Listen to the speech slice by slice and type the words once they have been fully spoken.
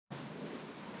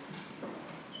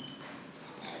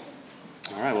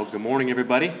All right, well, good morning,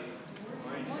 everybody.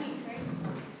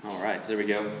 All right, there we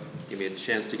go. Give me a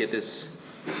chance to get this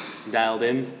dialed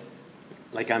in.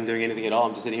 Like I'm doing anything at all.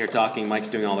 I'm just sitting here talking. Mike's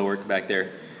doing all the work back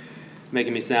there,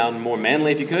 making me sound more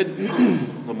manly if you could. A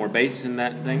little more bass in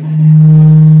that thing.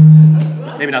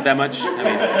 Maybe not that much. I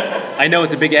mean, I know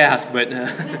it's a big ask, but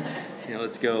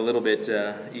let's go a little bit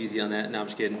easy on that. No, I'm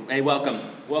just kidding. Hey, welcome.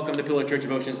 Welcome to Pillar Church of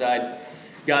Oceanside.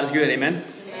 God is good, amen?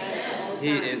 He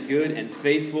is good and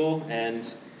faithful,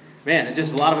 and man, it's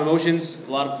just a lot of emotions,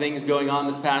 a lot of things going on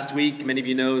this past week. Many of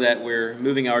you know that we're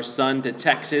moving our son to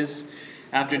Texas.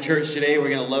 After church today, we're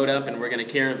going to load up and we're going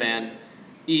to caravan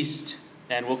east,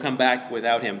 and we'll come back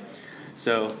without him.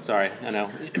 So, sorry, I know,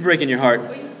 breaking your heart.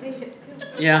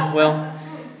 Yeah, well,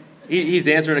 he's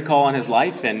answering a call on his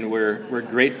life, and we're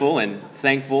grateful and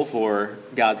thankful for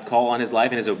God's call on his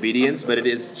life and his obedience, but it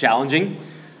is challenging.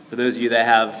 For those of you that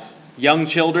have young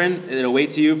children, it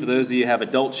awaits you. For those of you who have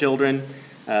adult children,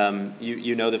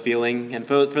 you know the feeling. And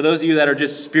for those of you that are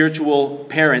just spiritual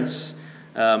parents,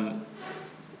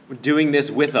 doing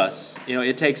this with us,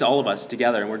 it takes all of us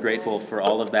together, and we're grateful for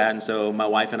all of that. And so my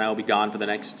wife and I will be gone for the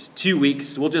next 2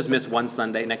 weeks. We'll just miss one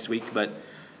Sunday next week, but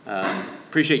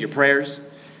appreciate your prayers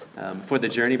for the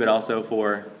journey, but also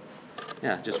for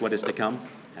just what is to come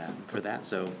for that.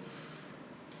 So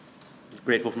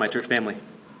grateful for my church family.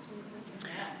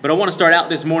 But I want to start out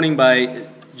this morning by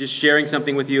just sharing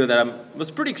something with you that I was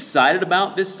pretty excited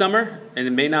about this summer, and it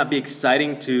may not be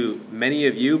exciting to many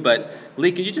of you, but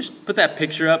Lee, can you just put that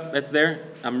picture up that's there?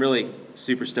 I'm really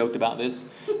super stoked about this.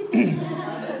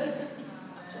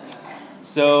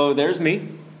 So there's me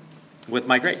with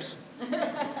my grapes,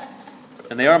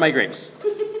 and they are my grapes.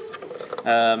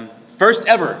 First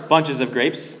ever bunches of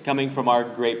grapes coming from our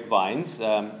grapevines.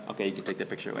 Okay, you can take that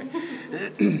picture away.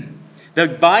 The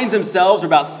vines themselves are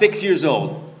about 6 years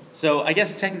old. So I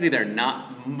guess technically they're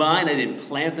not mine. I didn't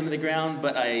plant them in the ground,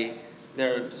 but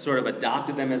they're sort of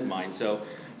adopted them as mine. So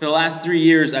for the last 3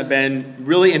 years, I've been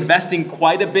really investing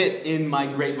quite a bit in my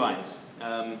grapevines.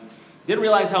 Didn't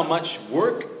realize how much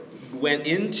work went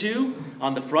into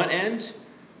on the front end,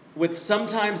 with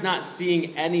sometimes not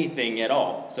seeing anything at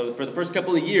all. So for the first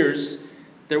couple of years,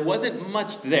 there wasn't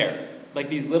much there. Like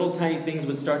these little tiny things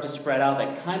would start to spread out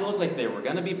that kind of looked like they were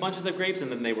going to be bunches of grapes, and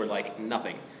then they were like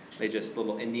nothing. They just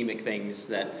little anemic things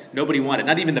that nobody wanted.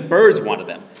 Not even the birds wanted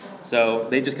them. So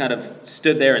they just kind of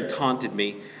stood there and taunted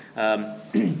me.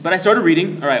 But I started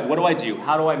reading. All right, what do I do?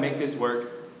 How do I make this work?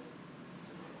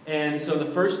 And so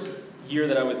the first year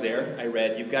that I was there, I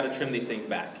read, you've got to trim these things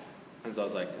back. And so I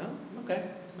was like, oh, okay.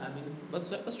 I mean,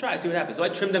 let's try it, see what happens. So I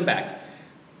trimmed them back,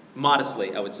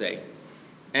 modestly, I would say.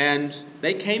 And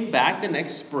they came back the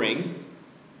next spring,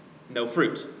 no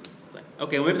fruit. It's like,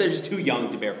 okay, maybe they're just too young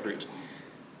to bear fruit.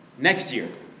 Next year,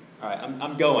 all right,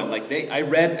 I'm going. Like I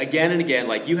read again and again,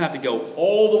 like you have to go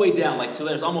all the way down, like till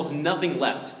there's almost nothing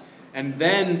left, and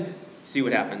then see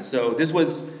what happens. So this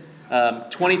was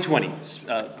 2020,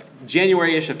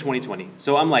 January-ish of 2020.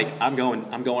 So I'm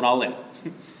going all in.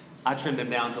 I trimmed them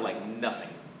down to like nothing.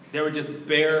 There were just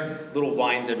bare little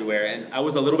vines everywhere, and I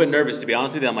was a little bit nervous, to be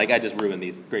honest with you. I'm like, I just ruined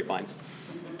these grapevines.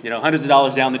 Hundreds of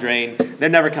dollars down the drain. They're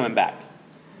never coming back.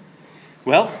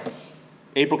 Well,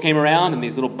 April came around, and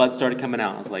these little buds started coming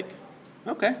out. I was like,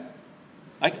 okay,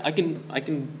 I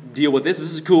can deal with this.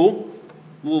 This is cool.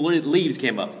 Little leaves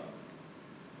came up.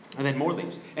 And then more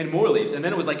leaves, and more leaves. And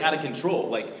then it was like out of control.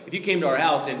 Like if you came to our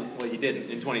house, well, you didn't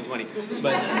in 2020,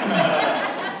 but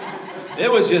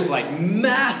it was just like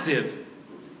massive.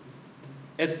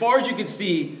 As far as you could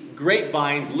see,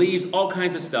 grapevines, leaves, all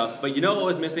kinds of stuff. But you know what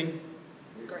was missing?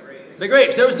 Grapes. The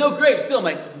grapes. There was no grapes. Still, I'm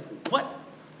like, what?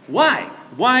 Why?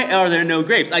 Why are there no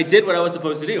grapes? I did what I was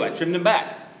supposed to do. I trimmed them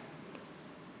back.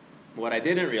 What I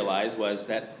didn't realize was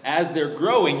that as they're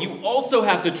growing, you also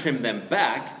have to trim them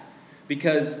back,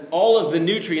 because all of the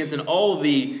nutrients and all of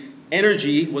the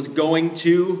energy was going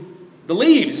to the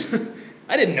leaves.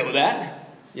 I didn't know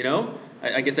that.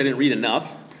 I guess I didn't read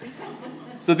enough.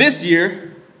 So this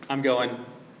year, I'm going,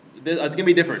 it's going to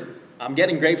be different. I'm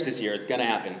getting grapes this year. It's going to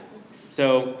happen.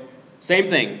 So, same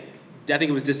thing. I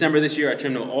think it was December this year. I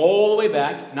trimmed them all the way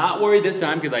back. Not worried this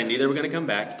time because I knew they were going to come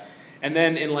back. And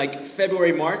then in like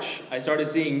February, March, I started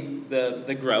seeing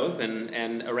the growth.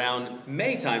 And around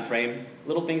May time frame,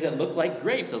 little things that looked like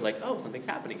grapes. I was like, oh, something's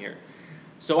happening here.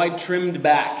 So I trimmed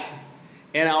back.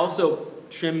 And I also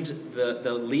trimmed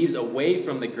the leaves away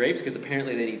from the grapes because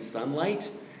apparently they need sunlight.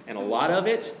 And a lot of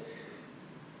it.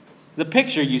 The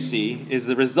picture you see is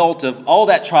the result of all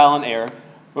that trial and error,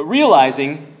 but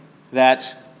realizing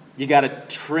that you got to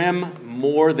trim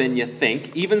more than you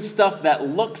think. Even stuff that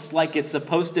looks like it's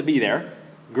supposed to be there.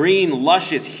 Green,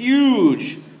 luscious,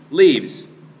 huge leaves.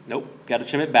 Nope, got to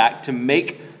trim it back to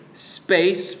make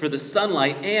space for the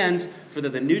sunlight and for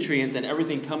the nutrients and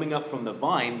everything coming up from the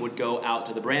vine would go out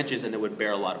to the branches and it would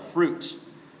bear a lot of fruit.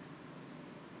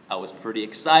 I was pretty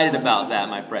excited about that,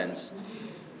 my friends.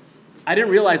 I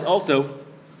didn't realize also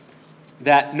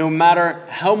that no matter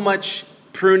how much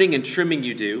pruning and trimming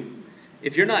you do,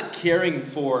 if you're not caring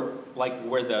for like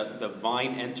where the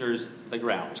vine enters the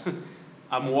ground,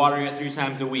 I'm watering it 3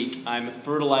 times a week. I'm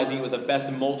fertilizing it with the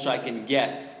best mulch I can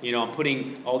get. I'm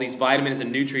putting all these vitamins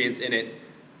and nutrients in it.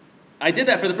 I did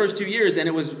that for the first 2 years, and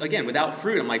it was, again, without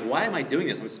fruit. I'm like, why am I doing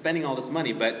this? I'm spending all this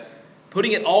money. But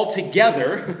putting it all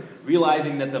together,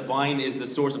 realizing that the vine is the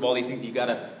source of all these things, you got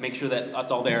to make sure that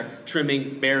that's all there.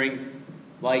 Trimming, bearing,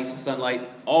 light, sunlight,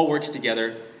 all works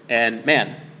together. And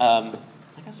man, I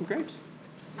got some grapes.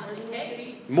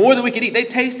 More than we could eat. They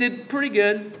tasted pretty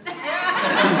good.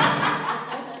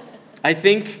 I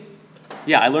think,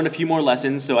 I learned a few more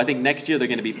lessons, so I think next year they're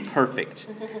going to be perfect.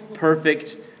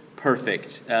 Perfect.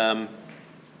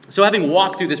 So having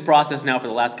walked through this process now for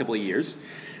the last couple of years,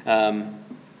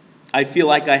 I feel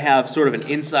like I have sort of an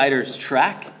insider's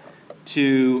track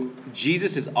to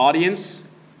Jesus' audience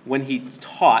when he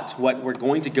taught what we're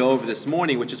going to go over this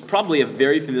morning, which is probably a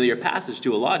very familiar passage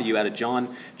to a lot of you out of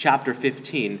John chapter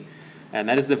 15, and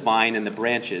that is the vine and the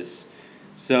branches.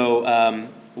 So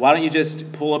why don't you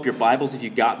just pull up your Bibles if you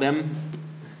got them.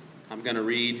 I'm going to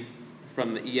read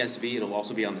from the ESV. It'll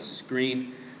also be on the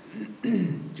screen.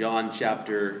 John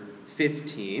chapter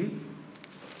 15.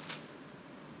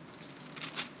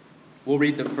 We'll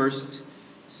read the first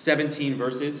 17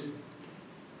 verses.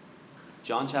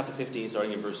 John chapter 15,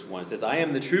 starting in verse 1. It says, I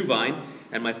am the true vine,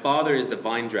 and my Father is the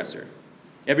vine dresser.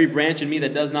 Every branch in me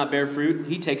that does not bear fruit,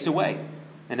 he takes away.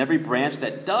 And every branch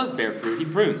that does bear fruit, he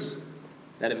prunes,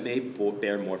 that it may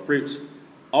bear more fruit.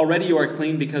 Already you are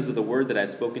clean because of the word that I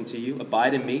have spoken to you.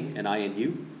 Abide in me, and I in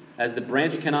you. As the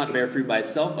branch cannot bear fruit by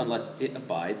itself unless it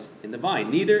abides in the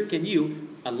vine, neither can you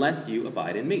unless you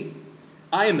abide in me.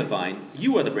 I am the vine,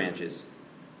 you are the branches.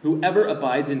 Whoever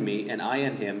abides in me, and I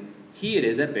in him, he it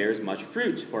is that bears much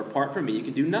fruit. For apart from me you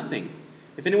can do nothing.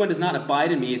 If anyone does not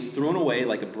abide in me, he is thrown away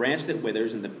like a branch that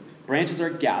withers, and the branches are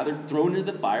gathered, thrown into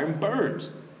the fire, and burned.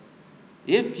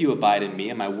 If you abide in me,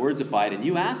 and my words abide in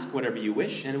you, ask whatever you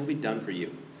wish, and it will be done for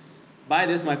you. By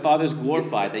this my Father is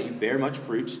glorified, that you bear much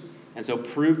fruit, and so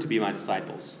prove to be my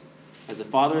disciples. As the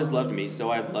Father has loved me,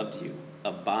 so I have loved you.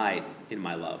 Abide in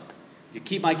my love. If you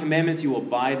keep my commandments, you will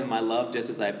abide in my love, just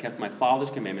as I have kept my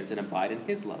Father's commandments and abide in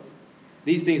his love.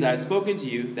 These things I have spoken to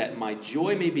you, that my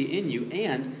joy may be in you,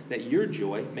 and that your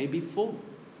joy may be full.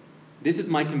 This is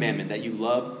my commandment, that you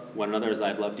love one another as I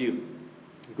have loved you.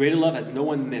 Greater love has no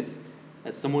one than this,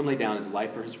 that someone lay down his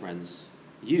life for his friends.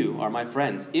 You are my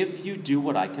friends, if you do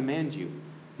what I command you.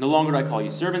 No longer do I call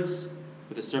you servants,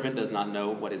 for the servant does not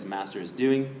know what his master is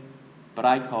doing, but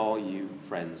I call you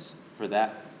friends.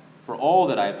 For all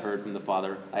that I have heard from the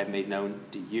Father, I have made known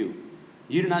to you.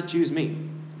 You did not choose me,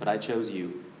 but I chose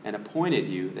you, and appointed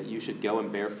you that you should go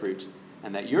and bear fruit,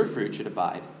 and that your fruit should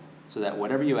abide, so that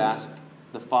whatever you ask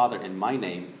the Father in my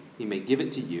name, he may give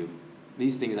it to you.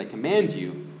 These things I command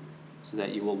you, so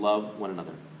that you will love one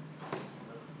another.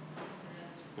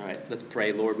 All right, let's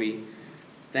pray. Lord, we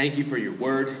thank you for your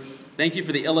word. Thank you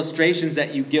for the illustrations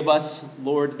that you give us,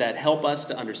 Lord, that help us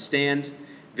to understand,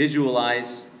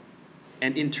 visualize,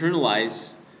 and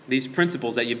internalize these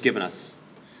principles that you've given us.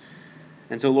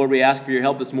 And so, Lord, we ask for your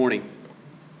help this morning.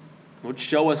 Lord,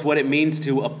 show us what it means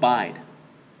to abide.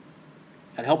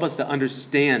 And help us to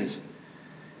understand,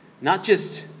 not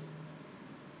just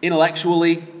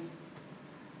intellectually,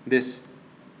 this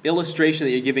illustration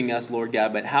that you're giving us, Lord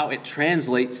God, but how it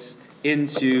translates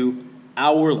into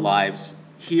our lives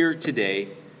here today.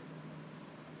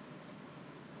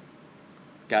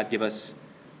 God, give us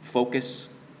focus,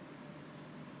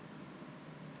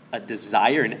 a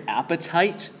desire, an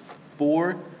appetite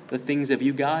for the things of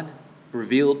you, God,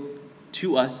 revealed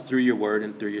to us through your word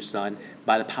and through your Son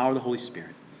by the power of the Holy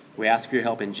Spirit. We ask for your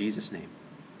help in Jesus' name.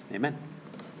 Amen.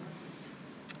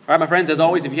 All right, my friends, as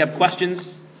always, if you have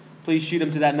questions, please shoot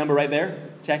them to that number right there.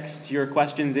 Text your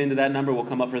questions into that number. We'll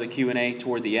come up for the Q&A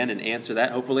toward the end and answer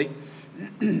that, hopefully.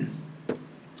 If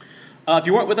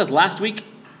you weren't with us last week,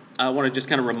 I want to just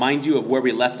kind of remind you of where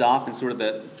we left off and sort of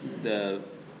the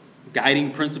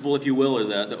guiding principle, if you will, or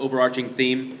the overarching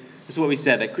theme. This is what we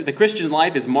said, that the Christian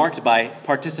life is marked by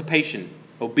participation,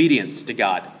 obedience to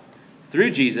God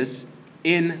through Jesus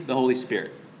in the Holy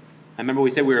Spirit. I remember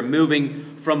we said we were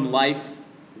moving from life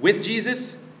with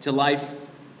Jesus to life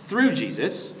through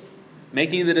Jesus,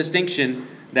 making the distinction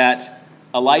that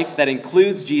a life that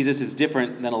includes Jesus is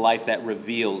different than a life that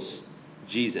reveals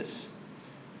Jesus.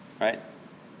 right?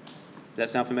 Does that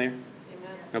sound familiar?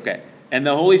 Amen. Okay. And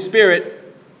the Holy Spirit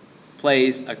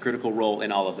plays a critical role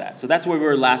in all of that. So that's where we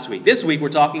were last week. This week we're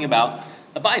talking about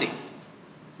abiding,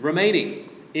 remaining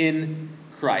in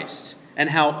Christ, and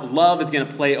how love is going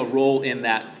to play a role in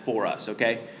that for us,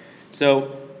 okay?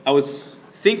 So I was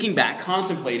thinking back,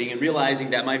 contemplating, and realizing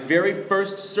that my very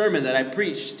first sermon that I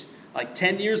preached like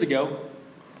 10 years ago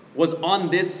was on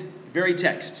this very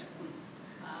text.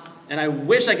 And I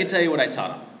wish I could tell you what I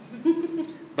taught on.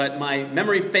 But my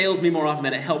memory fails me more often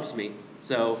than it helps me.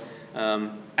 So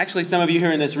actually some of you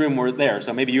here in this room were there,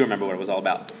 so maybe you remember what it was all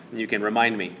about. And you can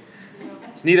remind me.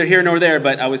 It's neither here nor there,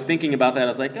 but I was thinking about that. I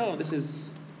was like, oh, this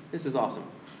is awesome.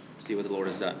 See what the Lord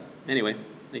has done. Anyway,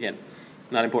 again,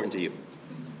 not important to you.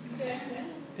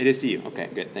 It is to you. Okay,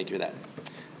 good. Thank you for that.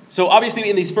 So obviously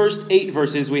in these first 8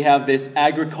 verses, we have this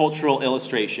agricultural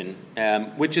illustration,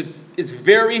 which is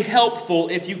very helpful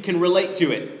if you can relate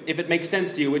to it, if it makes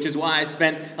sense to you, which is why I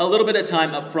spent a little bit of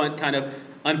time up front kind of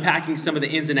unpacking some of the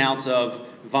ins and outs of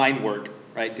vine work,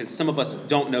 right? Because some of us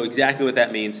don't know exactly what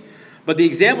that means. But the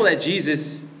example that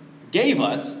Jesus gave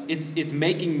us, it's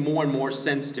making more and more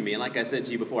sense to me. And like I said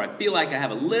to you before, I feel like I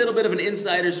have a little bit of an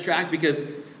insider's track because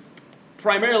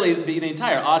primarily the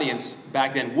entire audience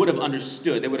back then would have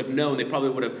understood. They would have known. They probably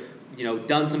would have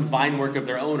done some vine work of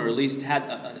their own, or at least had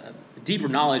a deeper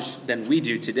knowledge than we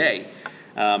do today.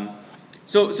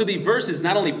 So the verses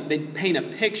not only they paint a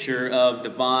picture of the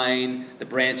vine, the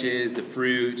branches, the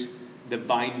fruit, the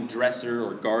vine dresser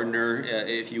or gardener,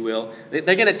 if you will. They're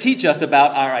going to teach us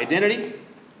about our identity.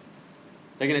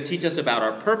 They're going to teach us about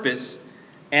our purpose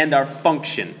and our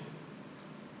function.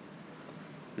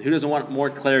 Who doesn't want more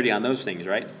clarity on those things,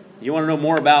 right? You want to know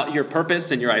more about your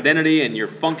purpose and your identity and your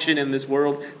function in this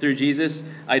world through Jesus?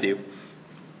 I do.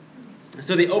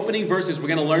 So the opening verses, we're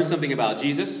going to learn something about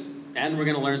Jesus, and we're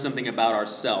going to learn something about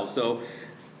ourselves. So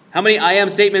how many I am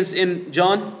statements in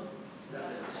John?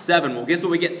 7. Well, guess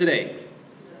what we get today?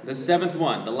 The 7th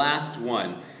one, the last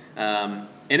one. And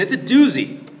it's a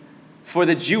doozy for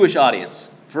the Jewish audience.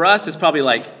 For us, it's probably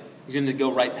like he's going to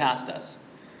go right past us.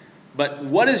 But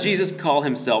what does Jesus call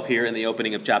himself here in the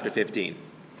opening of chapter 15?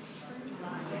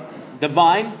 The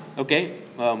vine. Okay.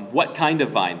 What kind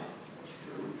of vine?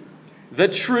 The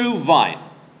true vine.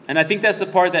 And I think that's the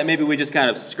part that maybe we just kind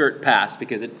of skirt past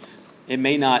because it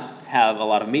may not have a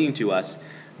lot of meaning to us.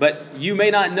 But you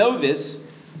may not know this,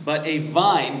 but a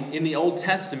vine in the Old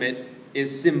Testament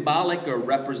is symbolic or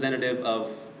representative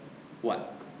of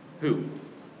what? Who?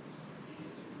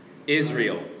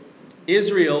 Israel.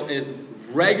 Israel is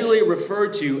regularly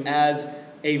referred to as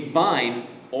a vine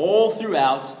all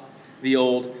throughout the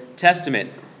Old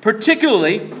Testament,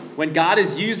 particularly when God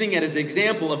is using it as an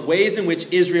example of ways in which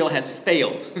Israel has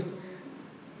failed.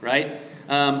 Right?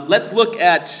 Let's look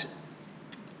at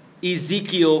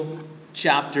Ezekiel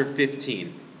chapter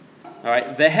 15. All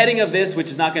right, the heading of this, which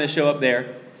is not going to show up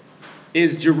there,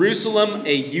 is Jerusalem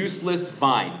a useless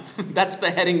vine. That's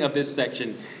the heading of this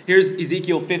section. Here's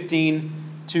Ezekiel 15,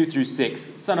 2 through 6.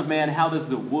 Son of man, how does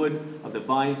the wood of the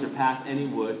vine surpass any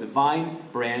wood? The vine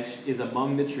branch is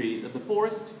among the trees of the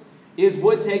forest. Is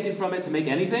wood taken from it to make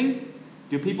anything?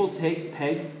 Do people take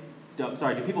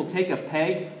a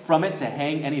peg from it to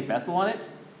hang any vessel on it?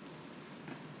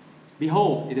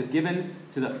 Behold, it is given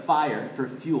to the fire for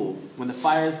fuel. When the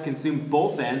fire has consumed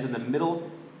both ends and the middle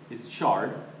is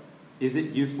charred, is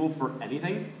it useful for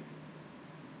anything?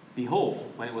 Behold,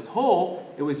 when it was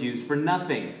whole, it was used for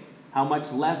nothing. How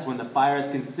much less when the fire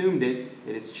has consumed it,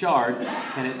 it is charred,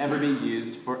 can it ever be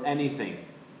used for anything?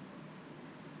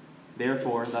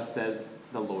 Therefore, thus says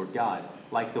the Lord God,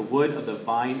 like the wood of the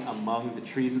vine among the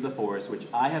trees of the forest, which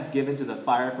I have given to the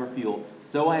fire for fuel,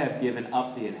 so I have given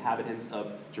up the inhabitants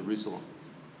of Jerusalem.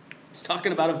 He's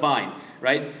talking about a vine,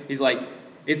 right? He's like,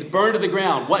 it's burned to the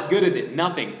ground. What good is it?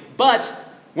 Nothing. But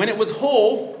when it was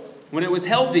whole, when it was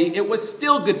healthy, it was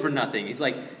still good for nothing. He's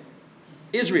like,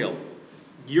 Israel,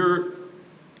 you're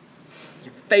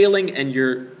failing and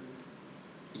you're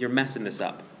messing this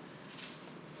up.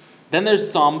 Then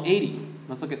there's Psalm 80.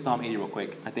 Let's look at Psalm 80 real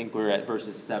quick. I think we're at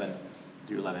verses 7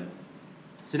 through 11.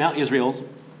 So now Israel's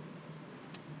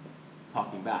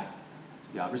talking back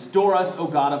to God. Restore us, O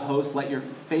God of hosts. Let your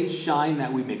face shine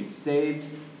that we may be saved.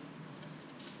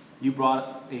 You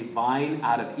brought a vine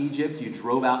out of Egypt. You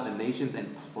drove out the nations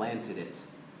and planted it.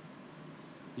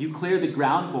 You cleared the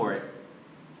ground for it.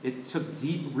 It took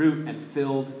deep root and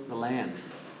filled the land.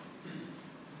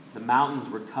 The mountains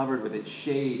were covered with its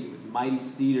shade, with mighty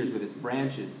cedars with its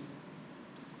branches.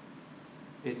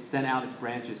 It sent out its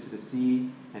branches to the sea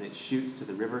and its shoots to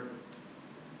the river.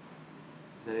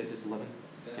 Is that it, just 11?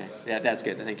 Okay. Yeah, that's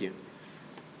good. Thank you.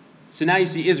 So now you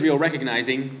see Israel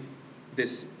recognizing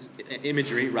this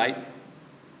imagery, right?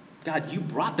 God, you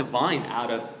brought the vine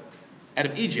out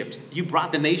of Egypt. You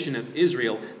brought the nation of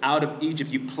Israel out of Egypt.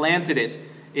 You planted it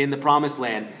in the promised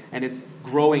land, and it's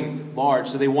growing large.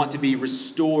 So they want to be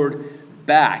restored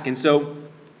back. And so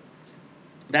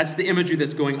that's the imagery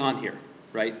that's going on here,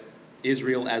 right?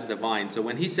 Israel as the vine. So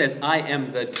when he says, I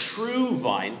am the true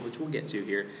vine, which we'll get to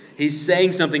here, he's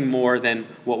saying something more than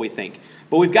what we think.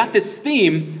 But we've got this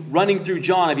theme running through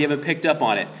John if you haven't picked up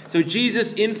on it. So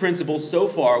Jesus, in principle, so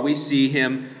far, we see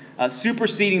him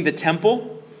superseding the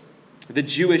temple, the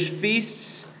Jewish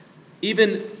feasts,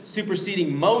 even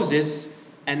superseding Moses,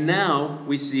 and now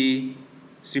we see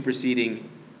superseding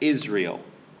Israel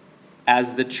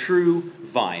as the true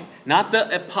vine. Not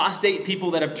the apostate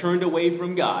people that have turned away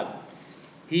from God.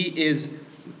 He is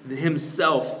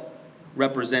himself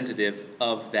representative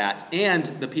of that, and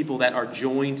the people that are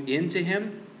joined into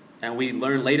him. And we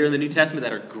learn later in the New Testament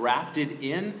that are grafted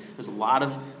in. There's a lot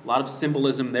of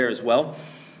symbolism there as well.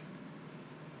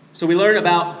 So we learn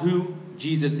about who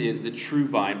Jesus is, the true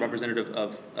vine, representative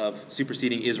of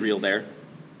superseding Israel there.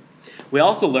 We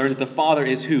also learn that the Father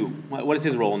is who? What is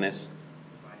his role in this?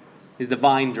 He's the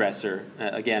vine dresser.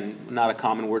 Again, not a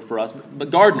common word for us, but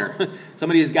gardener.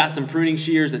 Somebody who's got some pruning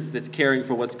shears that's caring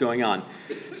for what's going on.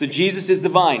 So Jesus is the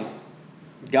vine.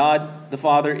 God, the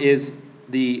Father, is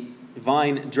the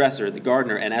vine dresser, the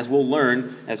gardener. And as we'll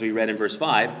learn, as we read in verse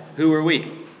 5, who are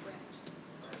we?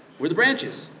 We're the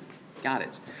branches. Got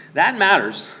it. That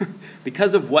matters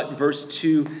because of what verse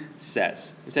 2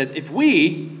 says. It says, if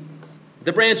we,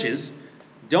 the branches,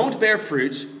 don't bear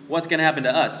fruit, what's going to happen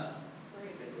to us?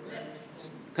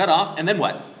 Cut off, and then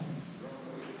what?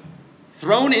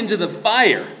 Thrown into the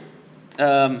fire.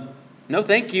 No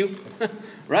thank you.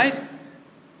 Right?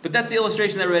 But that's the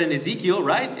illustration that I read in Ezekiel,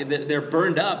 right? They're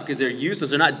burned up because they're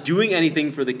useless. They're not doing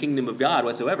anything for the kingdom of God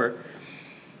whatsoever.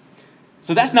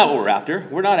 So that's not what we're after.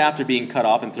 We're not after being cut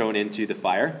off and thrown into the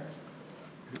fire.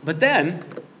 But then,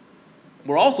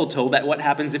 we're also told that what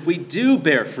happens if we do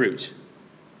bear fruit?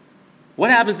 What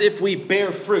happens if we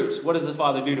bear fruit? What does the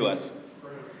Father do to us?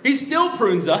 He still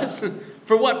prunes us.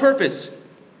 For what purpose?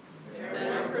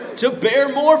 To bear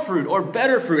more fruit or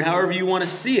better fruit, however you want to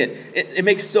see it. It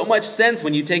makes so much sense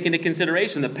when you take into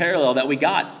consideration the parallel that we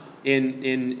got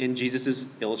in Jesus'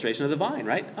 illustration of the vine,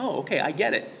 right? Oh, okay, I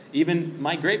get it. Even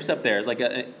my grapes up there is like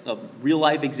a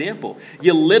real-life example.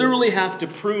 You literally have to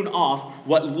prune off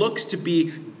what looks to be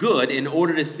good in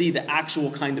order to see the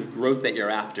actual kind of growth that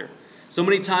you're after. So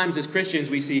many times as Christians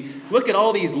we see, look at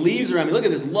all these leaves around me, look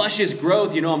at this luscious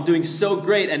growth, I'm doing so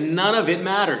great, and none of it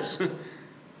matters.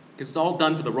 Because it's all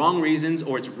done for the wrong reasons,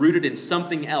 or it's rooted in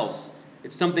something else.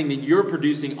 It's something that you're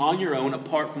producing on your own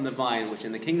apart from the vine, which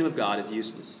in the kingdom of God is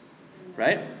useless.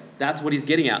 Right? That's what he's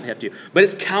getting at. But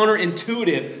it's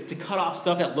counterintuitive to cut off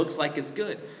stuff that looks like it's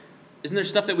good. Isn't there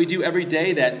stuff that we do every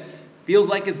day that feels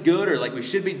like it's good or like we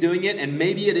should be doing it, and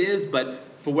maybe it is, but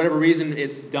for whatever reason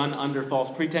it's done under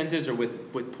false pretenses or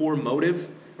with poor motive?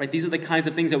 Right? These are the kinds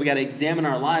of things that we got to examine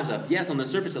our lives of. Yes, on the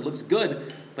surface it looks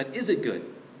good, but is it good?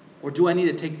 Or do I need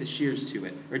to take the shears to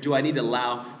it? Or do I need to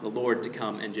allow the Lord to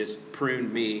come and just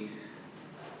prune me?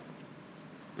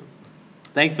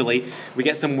 Thankfully, we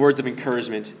get some words of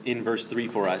encouragement in verse 3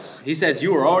 for us. He says,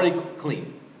 you are already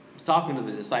clean. He's talking to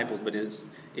the disciples, but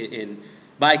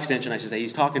by extension, I should say,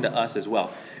 he's talking to us as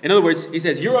well. In other words, he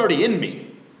says, you're already in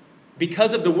me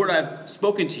because of the word I've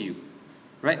spoken to you.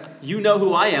 Right? You know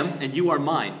who I am, and you are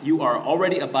mine. You are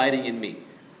already abiding in me.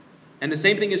 And the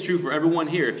same thing is true for everyone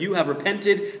here. If you have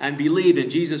repented and believed in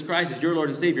Jesus Christ as your Lord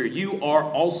and Savior, you are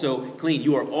also clean.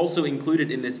 You are also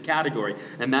included in this category.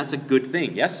 And that's a good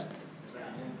thing, yes?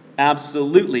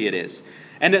 Absolutely it is.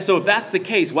 And so if that's the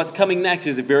case, what's coming next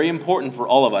is very important for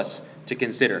all of us to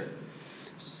consider.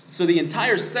 So the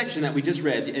entire section that we just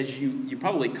read, as you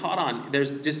probably caught on,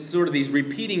 there's just sort of these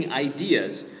repeating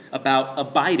ideas about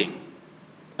abiding.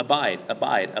 Abide,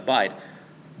 abide, abide.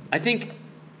 I think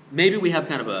maybe we have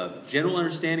kind of a general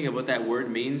understanding of what that word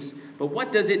means, but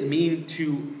what does it mean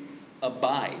to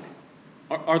abide?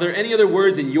 Are there any other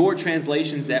words in your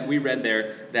translations that we read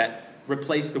there that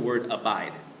replace the word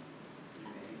abide?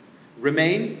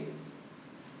 Remain?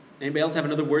 Anybody else have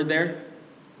another word there?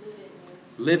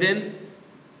 Live in?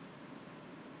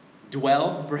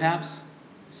 Dwell, perhaps?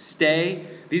 Stay?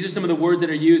 These are some of the words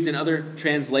that are used in other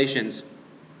translations.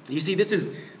 You see, this is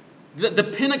the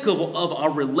pinnacle of our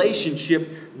relationship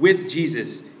with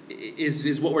Jesus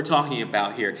is what we're talking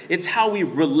about here. It's how we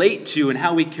relate to and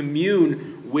how we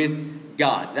commune with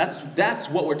God. That's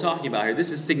what we're talking about here.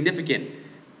 This is significant.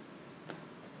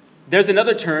 There's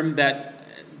another term that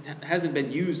hasn't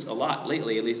been used a lot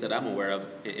lately, at least that I'm aware of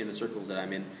in the circles that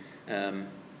I'm in.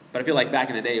 But I feel like back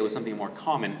in the day it was something more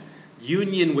common.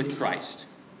 Union with Christ.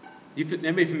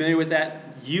 Anybody familiar with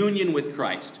that? Union with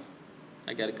Christ.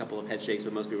 I got a couple of head shakes,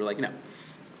 but most people are like, no.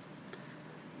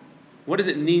 What does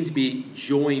it mean to be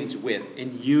joined with,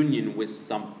 in union with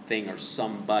something or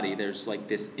somebody? There's like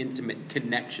this intimate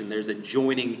connection. There's a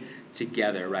joining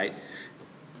together, right?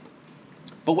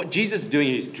 But what Jesus is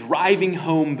doing is driving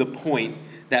home the point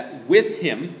that with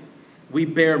him, we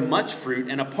bear much fruit,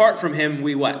 and apart from him,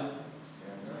 we what?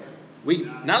 We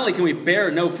not only can we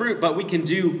bear no fruit, but we can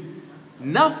do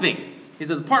nothing. He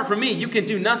says, apart from me, you can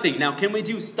do nothing. Now, can we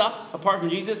do stuff apart from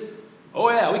Jesus? Oh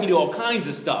yeah, we can do all kinds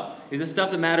of stuff. Is it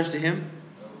stuff that matters to him?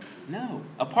 No.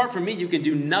 Apart from me, you can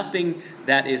do nothing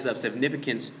that is of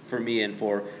significance for me and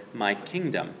for my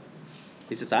kingdom.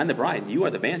 He says, I'm the vine, you are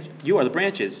the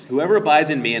branches. Whoever abides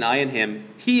in me and I in him,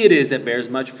 he it is that bears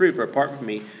much fruit. For apart from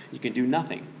me, you can do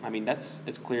nothing. I mean, that's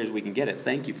as clear as we can get it.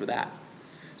 Thank you for that.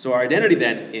 So our identity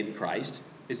then in Christ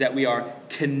is that we are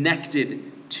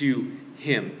connected to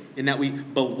him, in that we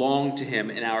belong to him.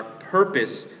 And our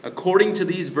purpose, according to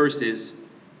these verses,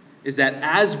 is that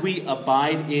as we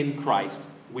abide in Christ,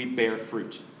 we bear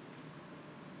fruit.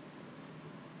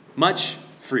 Much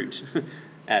fruit,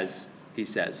 as he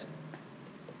says.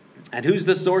 And who's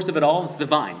the source of it all? It's the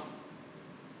vine,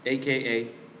 a.k.a.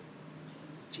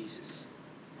 Jesus.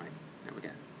 Right, there we go.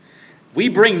 We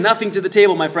bring nothing to the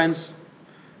table, my friends.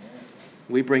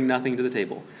 We bring nothing to the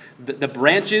table. The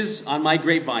branches on my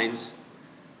grapevines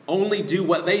only do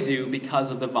what they do because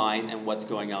of the vine and what's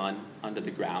going on under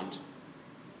the ground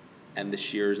and the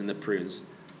shears and the prunes.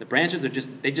 The branches are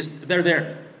they're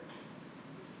there.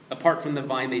 Apart from the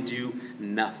vine, they do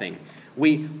nothing.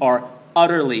 We are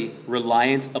utterly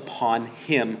reliant upon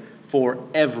him for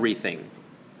everything.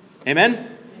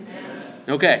 Amen? Amen.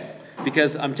 Okay.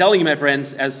 Because I'm telling you, my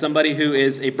friends, as somebody who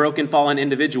is a broken, fallen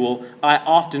individual, I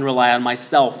often rely on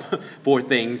myself for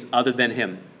things other than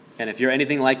him. And if you're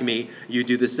anything like me, you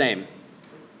do the same.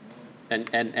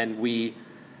 And we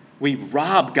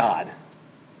rob God,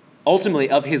 ultimately,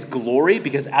 of his glory,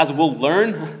 because as we'll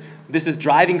learn, this is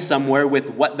driving somewhere with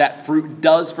what that fruit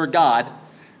does for God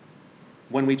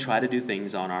when we try to do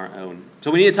things on our own.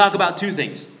 So we need to talk about two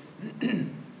things.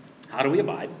 How do we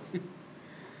abide?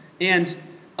 And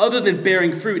other than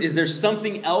bearing fruit, is there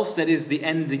something else that is the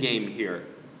end game here?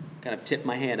 Kind of tipped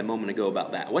my hand a moment ago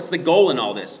about that. What's the goal in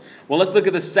all this? Well, let's look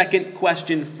at the second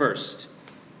question first.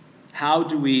 How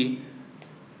do we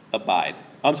abide?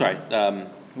 I'm sorry.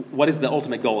 What is the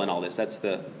ultimate goal in all this? That's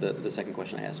the second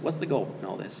question I asked. What's the goal in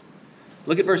all this?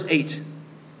 Look at verse 8.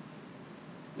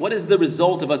 What is the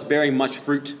result of us bearing much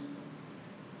fruit?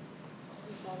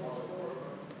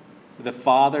 The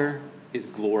Father is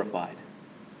glorified.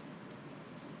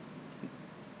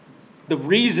 The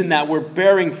reason that we're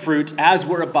bearing fruit as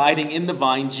we're abiding in the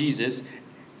vine, Jesus,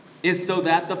 is so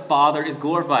that the Father is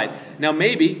glorified. Now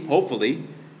maybe, hopefully,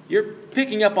 you're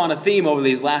picking up on a theme over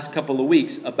these last couple of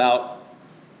weeks about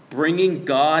bringing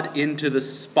God into the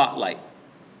spotlight.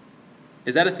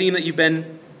 Is that a theme that you've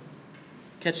been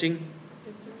catching?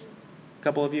 A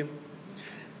couple of you?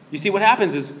 You see, what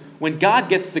happens is when God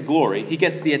gets the glory, he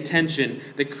gets the attention,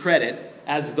 the credit,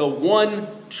 as the one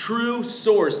true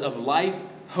source of life,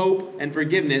 hope, and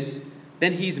forgiveness,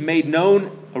 then he's made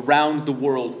known around the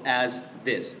world as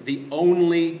this, the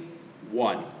only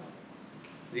one.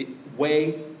 The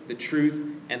way, the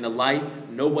truth, and the life.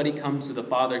 Nobody comes to the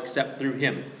Father except through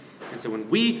him. And so when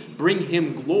we bring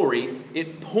him glory,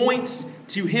 it points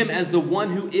to him as the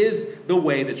one who is the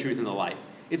way, the truth, and the life.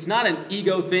 It's not an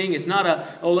ego thing. It's not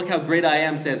a, oh, look how great I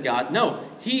am, says God. No,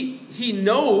 he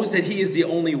knows that he is the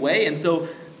only way. And so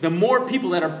the more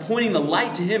people that are pointing the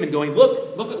light to him and going,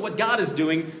 look at what God is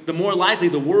doing, the more likely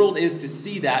the world is to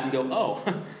see that and go, oh,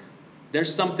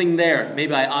 there's something there.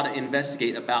 Maybe I ought to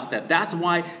investigate about that. That's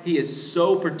why he is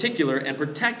so particular and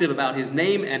protective about his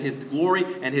name and his glory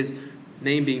and his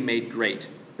name being made great.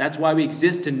 That's why we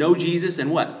exist, to know Jesus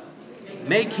and what?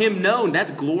 Make him known.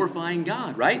 That's glorifying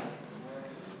God, right?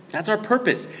 That's our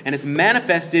purpose. And it's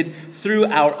manifested through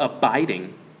our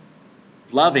abiding,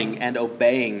 loving, and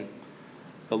obeying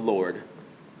the Lord.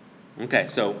 Okay,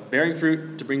 so bearing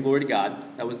fruit to bring glory to God.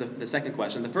 That was the second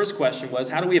question. The first question was,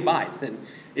 how do we abide? And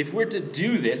if we're to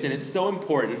do this, and it's so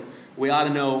important, we ought to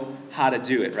know how to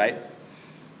do it, right?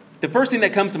 The first thing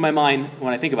that comes to my mind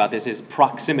when I think about this is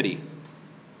proximity.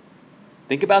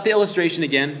 Think about the illustration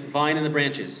again, vine and the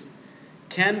branches.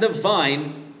 Can the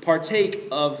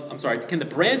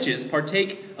branches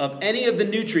partake of any of the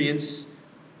nutrients,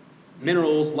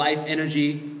 minerals, life,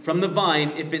 energy from the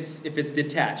vine if it's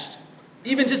detached?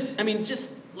 Even just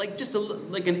like just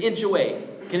like an inch away,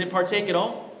 can it partake at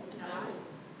all?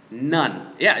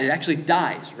 None. Yeah, it actually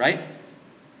dies, right?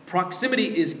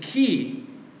 Proximity is key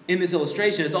in this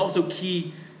illustration. It's also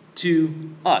key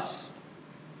to us.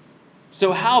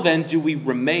 So how then do we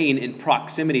remain in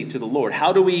proximity to the Lord?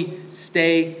 How do we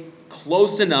stay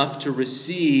close enough to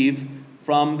receive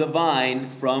from the vine,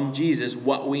 from Jesus,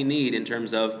 what we need in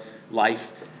terms of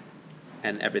life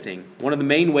and everything? One of the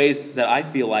main ways that I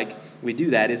feel like we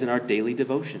do that is in our daily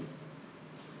devotion.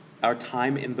 Our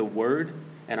time in the Word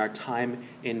and our time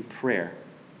in prayer.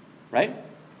 Right?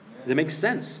 Does it make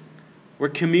sense? We're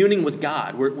communing with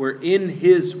God. We're in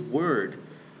His Word.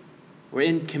 We're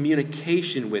in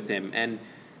communication with Him.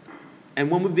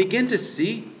 And when we begin to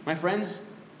see, my friends,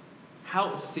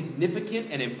 how significant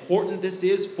and important this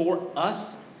is for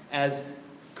us as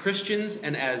Christians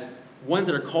and as ones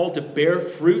that are called to bear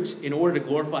fruit in order to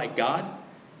glorify God,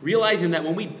 realizing that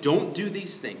when we don't do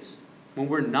these things, when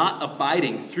we're not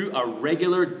abiding through our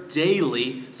regular,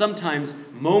 daily, sometimes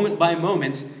moment by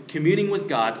moment, communing with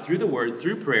God through the Word,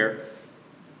 through prayer,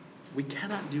 we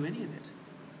cannot do any of it.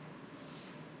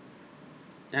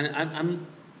 And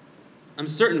I'm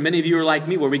certain many of you are like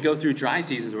me, where we go through dry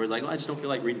seasons where it's like, I just don't feel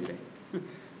like reading today.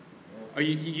 Or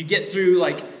you get through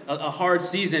like a hard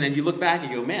season and you look back and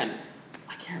you go, man,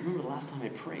 I can't remember the last time I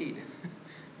prayed.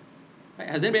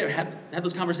 Has anybody ever had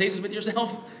those conversations with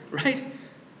yourself? Right?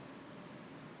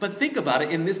 But think about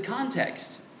it in this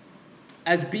context,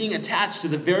 as being attached to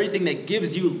the very thing that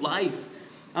gives you life.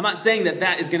 I'm not saying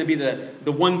that is going to be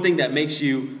the one thing that makes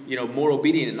you, more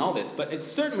obedient in all this, but it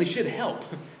certainly should help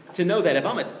to know that if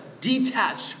I'm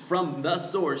detached from the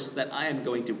source, that I am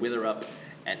going to wither up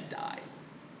and die.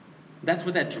 That's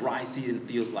what that dry season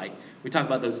feels like. We talk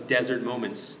about those desert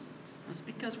moments. That's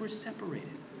because we're separated.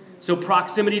 So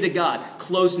proximity to God,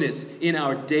 closeness in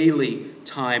our daily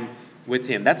time with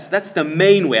Him. That's the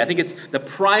main way. I think it's the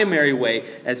primary way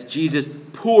as Jesus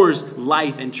pours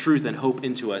life and truth and hope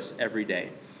into us every day.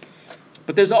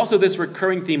 But there's also this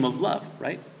recurring theme of love,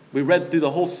 right? We read through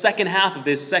the whole second half of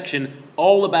this section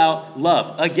all about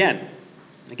love. Again,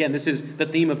 this is the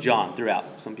theme of John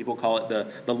throughout. Some people call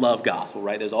it the love gospel,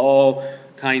 right? There's all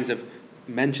kinds of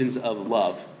mentions of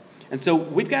love. And so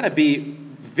we've got to be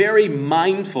very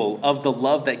mindful of the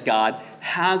love that God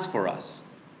has for us.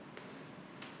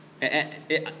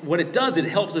 What it does, it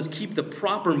helps us keep the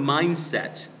proper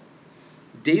mindset,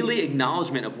 daily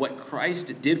acknowledgement of what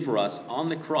Christ did for us on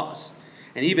the cross,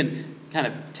 and even kind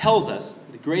of tells us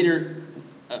the greater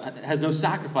has no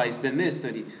sacrifice than this,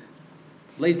 that He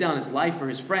lays down His life for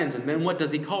His friends. And then what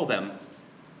does He call them?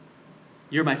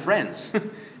 You're my friends.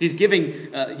 He's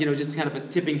giving, just kind of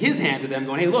tipping His hand to them,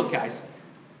 going, hey, look, guys,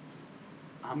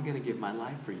 I'm going to give my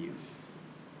life for you.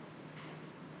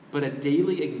 But a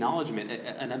daily acknowledgement,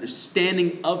 an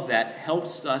understanding of that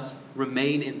helps us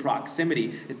remain in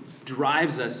proximity. It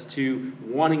drives us to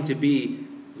wanting to be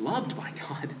loved by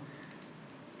God.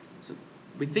 So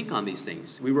we think on these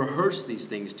things. We rehearse these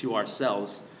things to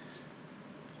ourselves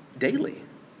daily.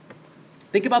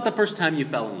 Think about the first time you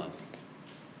fell in love.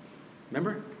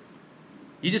 Remember?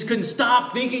 You just couldn't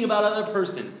stop thinking about another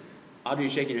person. Audrey,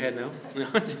 you're shaking your head no? No,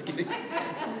 I'm just kidding.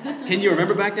 Can you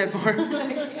remember back that far?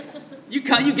 You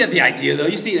get the idea, though.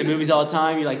 You see it in movies all the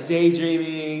time. You're like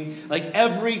daydreaming. Like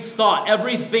every thought,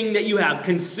 everything that you have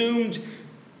consumed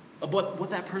of what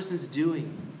that person's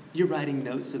doing. You're writing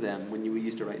notes to them when we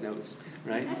used to write notes,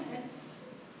 right?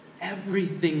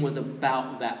 Everything was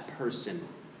about that person.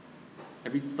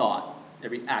 Every thought,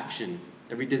 every action,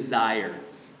 every desire.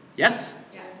 Yes?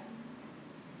 Yes.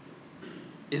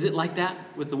 Is it like that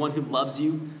with the one who loves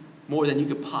you more than you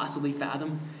could possibly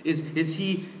fathom? Is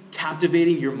He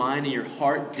captivating your mind and your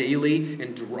heart daily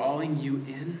and drawing you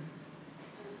in?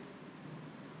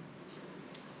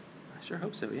 I sure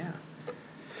hope so, yeah.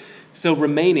 So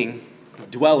remaining,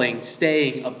 dwelling,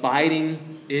 staying,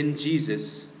 abiding in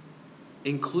Jesus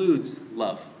includes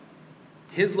love.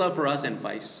 His love for us and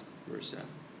vice versa.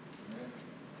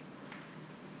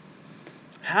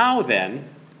 How then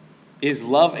is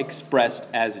love expressed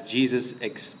as Jesus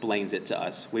explains it to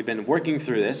us? We've been working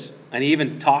through this, and He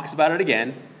even talks about it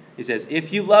again. He says,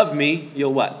 if you love me,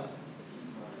 you'll what?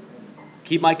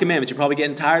 Keep my commandments. You're probably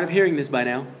getting tired of hearing this by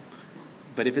now.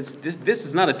 But if this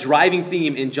is not a driving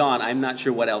theme in John, I'm not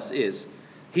sure what else is.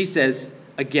 He says,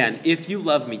 again, if you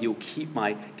love me, you'll keep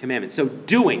my commandments. So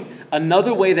doing,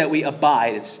 another way that we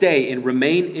abide and stay and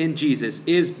remain in Jesus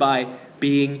is by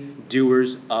being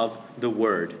doers of the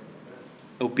word.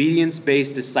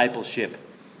 Obedience-based discipleship.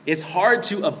 It's hard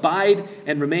to abide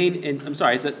and remain in,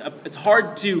 it's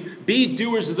hard to be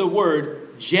doers of the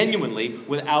word genuinely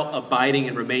without abiding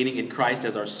and remaining in Christ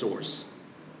as our source.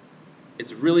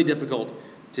 It's really difficult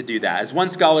to do that. As one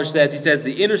scholar says, he says,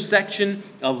 the intersection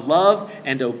of love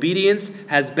and obedience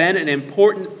has been an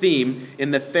important theme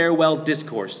in the farewell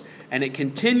discourse, and it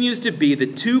continues to be the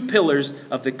two pillars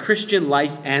of the Christian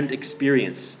life and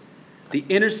experience. The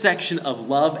intersection of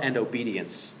love and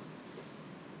obedience.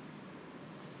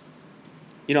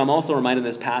 You know, I'm also reminded in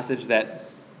this passage that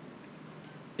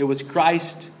it was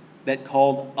Christ that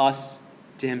called us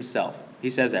to himself. He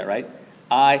says that, right?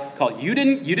 I called you.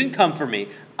 Didn't come for me.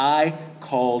 I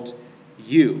called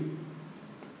you.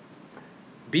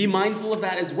 Be mindful of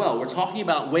that as well. We're talking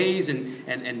about ways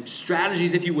and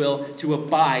strategies, if you will, to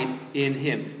abide in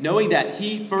him. Knowing that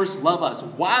he first loved us.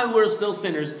 While we're still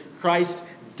sinners, Christ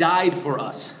died for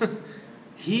us.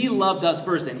 He loved us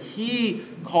first, and he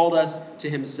called us to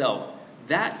himself.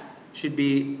 That should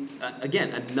be,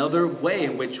 again, another way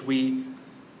in which we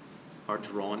are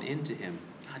drawn into him.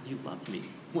 God, you loved me.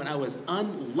 When I was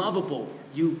unlovable,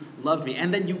 you loved me.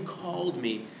 And then you called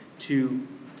me to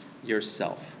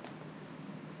yourself.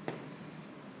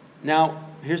 Now,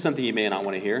 here's something you may not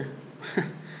want to hear.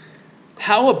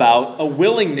 How about a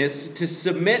willingness to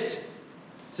submit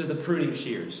to the pruning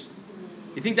shears?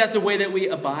 You think that's the way that we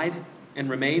abide and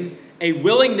remain? A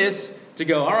willingness to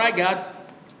go, all right, God,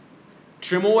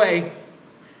 trim away.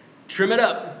 Trim it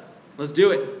up. Let's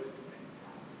do it.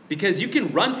 Because you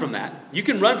can run from that. You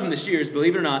can run from the shears,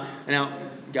 believe it or not. Now,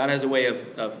 God has a way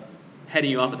of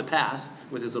heading you off at the pass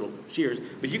with his little shears.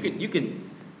 But you can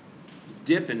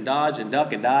dip and dodge and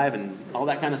duck and dive and all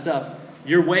that kind of stuff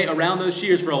your way around those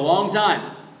shears for a long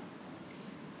time.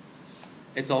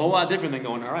 It's a whole lot different than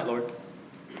going, all right, Lord,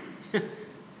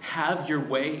 have your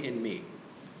way in me.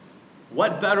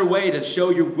 What better way to show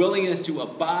your willingness to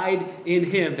abide in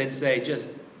him than say, just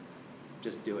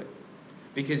do it.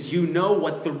 Because you know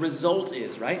what the result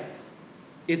is, right?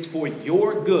 It's for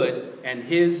your good and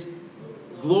his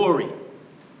glory.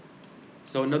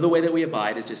 So another way that we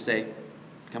abide is just say,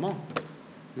 come on,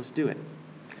 let's do it.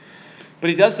 But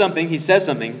he says something,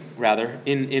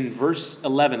 in verse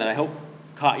 11 that I hope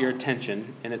caught your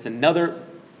attention. And it's another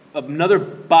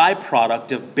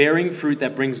byproduct of bearing fruit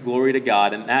that brings glory to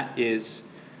God. And that is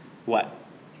what?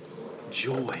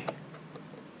 Joy.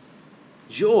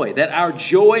 Joy, that our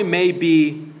joy may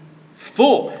be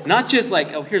full. Not just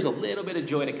like, oh, here's a little bit of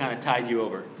joy to kind of tide you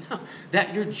over. No,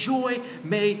 that your joy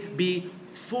may be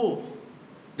full.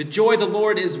 The joy of the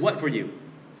Lord is what for you?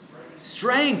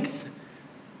 Strength.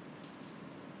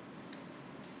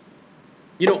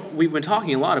 You know, we've been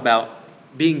talking a lot about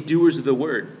being doers of the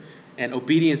word and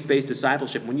obedience-based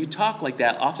discipleship. When you talk like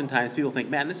that, oftentimes people think,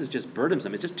 man, this is just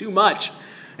burdensome. It's just too much.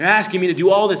 You're asking me to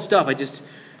do all this stuff.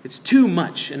 It's too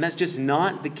much, and that's just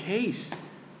not the case.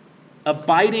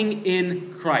 Abiding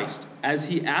in Christ, as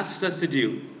he asks us to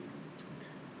do,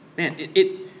 man,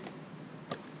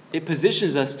 it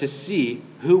positions us to see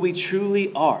who we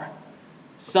truly are.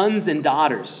 Sons and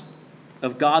daughters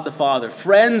of God the Father,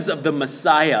 friends of the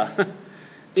Messiah,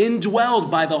 indwelled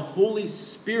by the Holy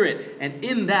Spirit, and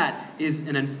in that is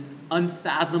an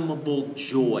unfathomable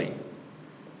joy.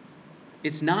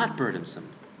 It's not burdensome.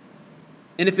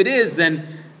 And if it is, then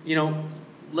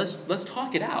let's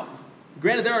talk it out.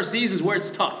 Granted, there are seasons where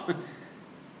it's tough,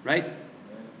 right?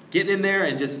 Getting in there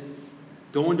and just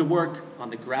going to work on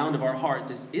the ground of our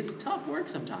hearts it's tough work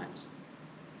sometimes.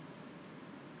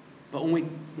 But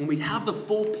when we have the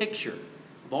full picture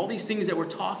of all these things that we're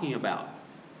talking about,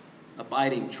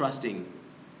 abiding, trusting,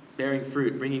 bearing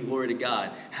fruit, bringing glory to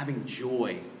God, having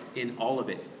joy in all of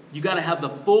it, you got to have the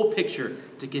full picture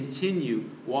to continue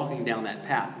walking down that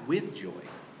path with joy.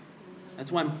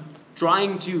 That's why I'm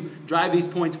trying to drive these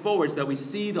points forward so that we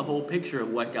see the whole picture of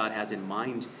what God has in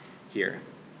mind here.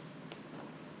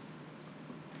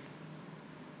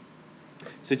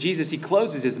 So Jesus, he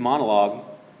closes his monologue,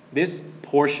 this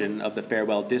portion of the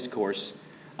farewell discourse,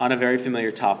 on a very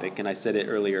familiar topic, and I said it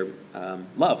earlier,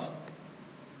 love.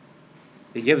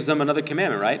 He gives them another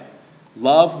commandment, right?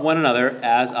 Love one another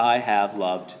as I have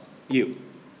loved you.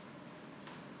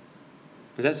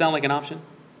 Does that sound like an option?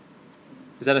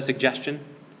 Is that a suggestion?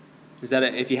 Is that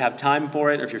if you have time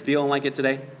for it or if you're feeling like it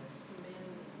today?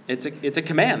 It's a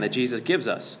command that Jesus gives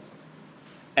us.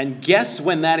 And guess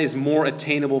when that is more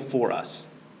attainable for us?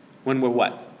 When we're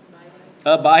what?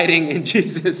 Abiding in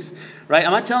Jesus. Right?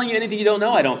 I'm not telling you anything you don't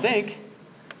know, I don't think.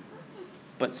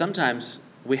 But sometimes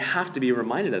we have to be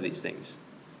reminded of these things.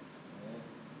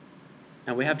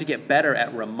 And we have to get better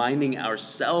at reminding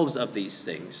ourselves of these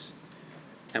things.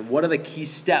 And what are the key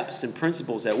steps and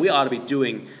principles that we ought to be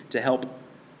doing to help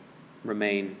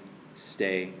remain,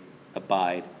 stay,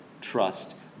 abide,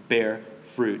 trust, bear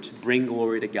fruit, bring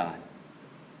glory to God?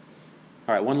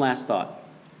 All right, one last thought.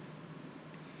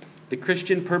 The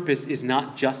Christian purpose is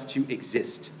not just to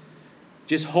exist.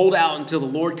 Just hold out until the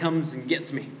Lord comes and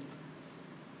gets me.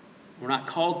 We're not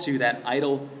called to that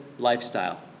idle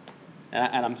lifestyle.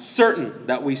 And I'm certain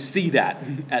that we see that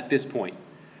at this point.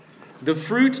 The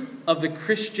fruit of the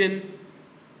Christian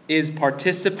is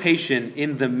participation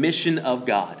in the mission of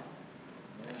God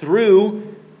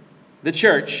through the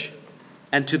church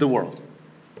and to the world.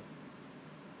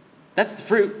 That's the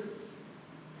fruit.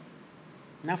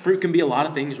 Now, fruit can be a lot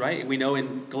of things, right? We know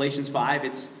in Galatians 5,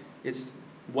 it's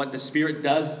what the Spirit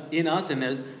does in us, and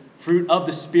the fruit of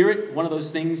the Spirit, one of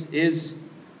those things is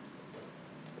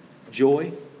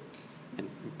joy and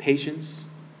patience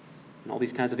and all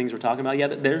these kinds of things we're talking about. Yeah,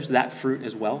 there's that fruit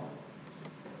as well.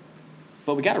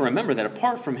 But we got to remember that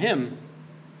apart from Him,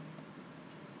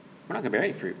 we're not going to bear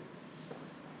any fruit.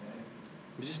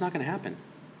 It's just not going to happen.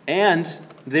 And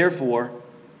therefore,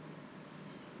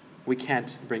 we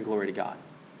can't bring glory to God.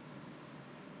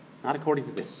 Not according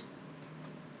to this.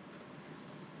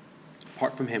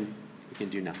 Apart from Him, we can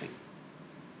do nothing.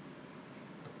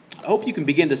 I hope you can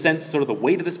begin to sense sort of the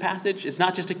weight of this passage. It's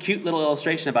not just a cute little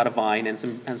illustration about a vine and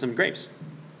some grapes,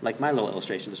 like my little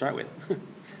illustration to start with.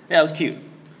 Yeah, it was cute.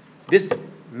 This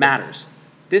matters.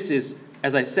 This is,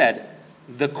 as I said,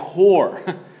 the core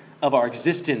of our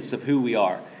existence of who we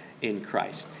are in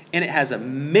Christ. And it has a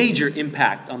major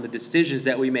impact on the decisions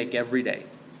that we make every day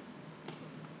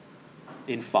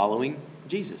in following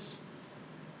Jesus.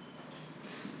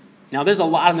 Now, there's a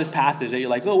lot in this passage that you're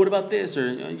like, oh, what about this?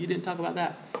 Or you didn't talk about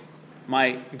that.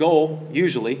 My goal,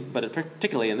 usually, but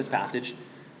particularly in this passage,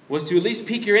 was to at least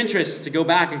pique your interest, to go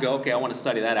back and go, okay, I want to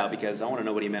study that out because I want to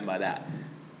know what he meant by that.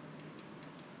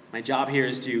 My job here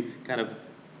is to kind of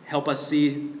help us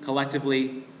see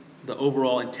collectively the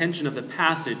overall intention of the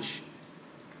passage,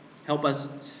 help us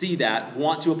see that,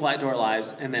 want to apply it to our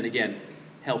lives, and then again,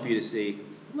 help you to see,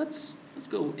 let's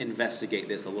go investigate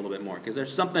this a little bit more, because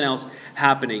there's something else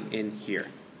happening in here.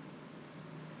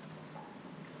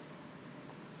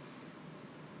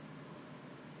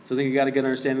 So I think you got a good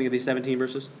understanding of these 17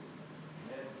 verses?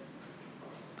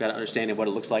 Got an understanding of what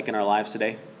it looks like in our lives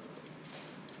today?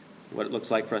 What it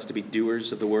looks like for us to be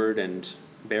doers of the word and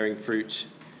bearing fruit,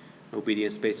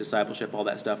 obedience-based discipleship, all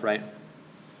that stuff, right? And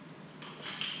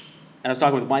I was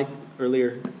talking with Mike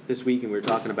earlier this week, and we were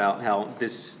talking about how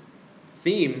this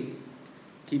theme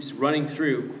keeps running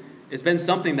through. It's been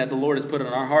something that the Lord has put on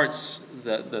our hearts,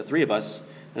 the three of us,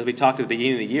 as we talked at the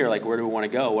beginning of the year, like where do we want to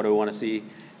go? What do we want to see?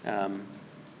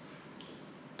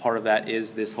 Part of that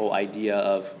is this whole idea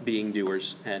of being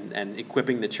doers and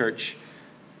equipping the church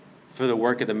for the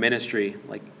work of the ministry.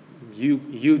 Like you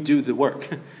do the work.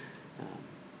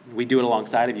 We do it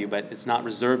alongside of you, but it's not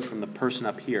reserved from the person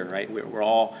up here, right? We're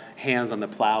all hands on the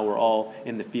plow. We're all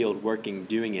in the field working,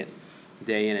 doing it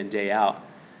day in and day out.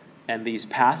 And these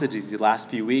passages the last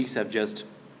few weeks have just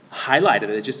highlighted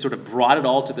it. It just sort of brought it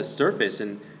all to the surface.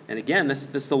 And again,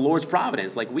 this is the Lord's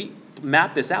providence. Like we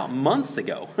mapped this out months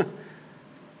ago.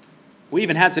 We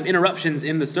even had some interruptions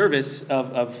in the service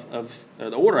of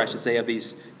the order, I should say, of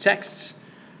these texts.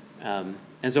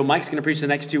 And so Mike's going to preach the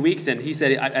next 2 weeks, and he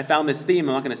said, I found this theme.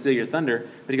 I'm not going to steal your thunder.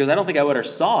 But he goes, I don't think I would have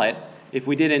saw it if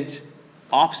we didn't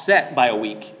offset by a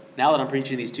week. Now that I'm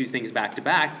preaching these two things back to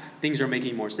back, things are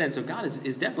making more sense. So God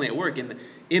is definitely at work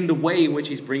in the way in which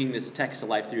he's bringing this text to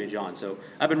life through John. So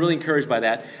I've been really encouraged by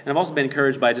that. And I've also been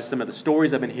encouraged by just some of the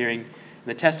stories I've been hearing and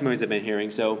the testimonies I've been hearing.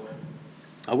 So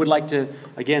I would like to,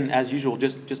 again, as usual,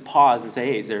 just pause and say,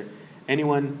 hey, is there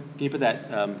anyone, can you put that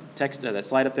that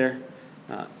slide up there?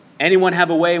 Anyone have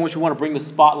a way in which we want to bring the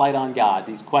spotlight on God?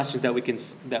 These questions that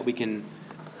we can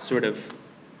sort of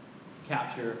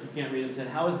capture. If you can't read them, said,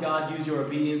 how has God used your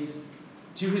obedience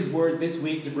to his word this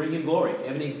week to bring him glory? Do you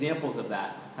have any examples of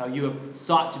that? How you have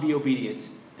sought to be obedient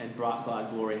and brought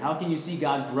God glory? How can you see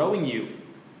God growing you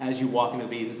as you walk in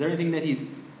obedience? Is there anything that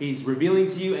He's revealing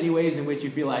to you, any ways in which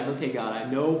you feel like, okay, God, I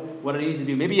know what I need to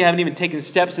do. Maybe you haven't even taken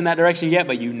steps in that direction yet,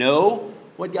 but you know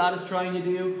what God is trying to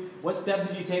do. What steps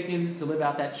have you taken to live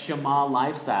out that Shema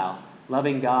lifestyle,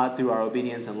 loving God through our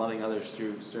obedience and loving others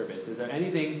through service? Is there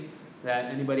anything that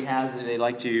anybody has that they'd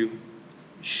like to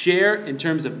share in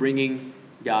terms of bringing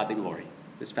God the glory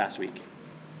this past week?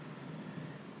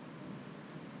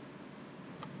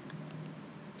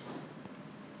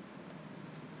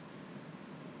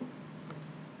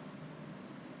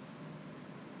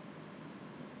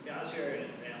 I'll share an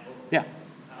example. Yeah.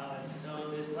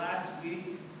 So this last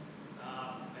week,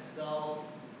 myself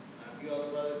and a few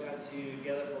other brothers got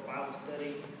together for Bible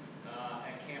study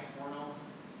at Camp Horno,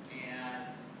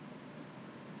 and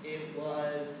it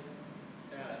was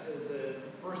the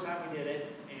first time we did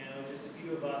it, and it was just a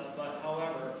few of us, but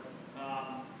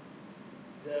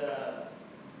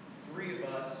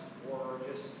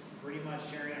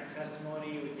her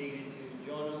testimony. We dig into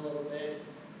Jonah a little bit.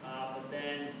 But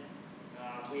then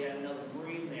we had another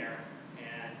Marine there,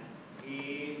 and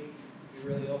he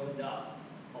really opened up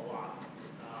a lot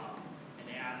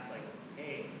and asked, like,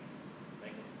 hey,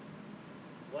 like,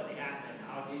 what happened?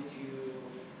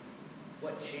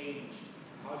 What changed?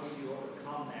 How did you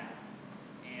overcome that?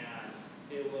 And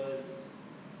it was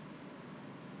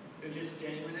just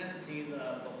genuineness, seeing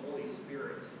the Holy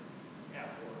Spirit at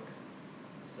work.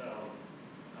 So,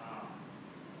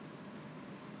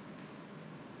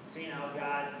 seeing how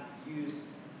God used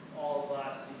all of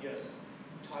us to just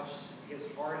touch his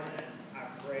heart, and I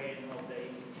pray and hope that he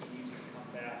continues to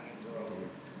come back and grow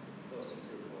closer to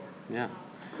the Lord. Yeah.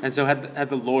 And so had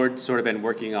the Lord sort of been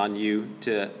working on you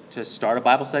to start a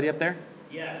Bible study up there?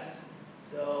 Yes.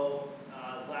 So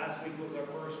last week was our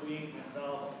first week.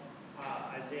 Myself,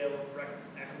 Isaiah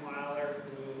Eckenweiler,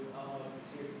 who I don't know if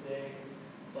he's here today,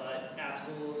 but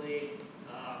absolutely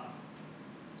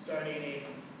starting a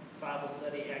Bible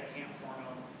study at Camp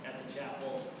Horno at the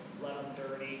chapel,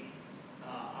 11:30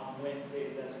 on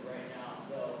Wednesdays as of right now.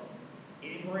 So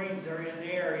any Marines that are in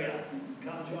the area,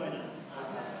 come join us.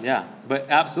 Yeah, but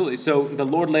absolutely. So the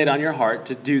Lord laid on your heart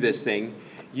to do this thing.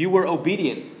 You were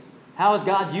obedient. How has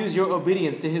God used your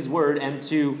obedience to his word and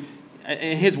to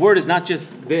his word is not just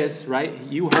this, right?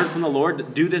 You heard from the Lord to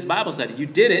do this Bible study. You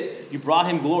did it. You brought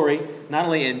him glory, not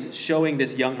only in showing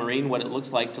this young Marine what it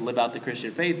looks like to live out the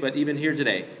Christian faith, but even here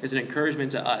today as an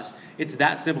encouragement to us. It's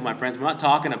that simple, my friends. We're not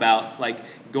talking about like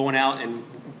going out and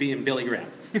being Billy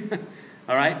Graham.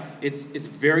 All right? It's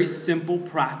very simple,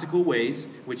 practical ways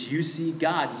which you see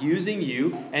God using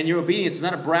you and your obedience. It's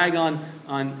not a brag on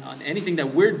anything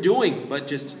that we're doing, but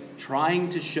just trying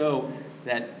to show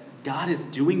that God is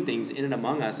doing things in and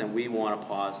among us, and we want to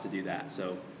pause to do that.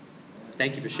 So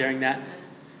thank you for sharing that.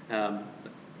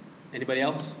 Anybody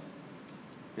else?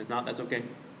 If not, that's okay.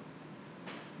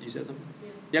 You said something?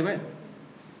 Yeah, go ahead.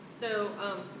 So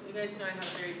you guys know I have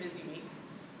a very busy week.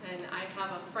 And I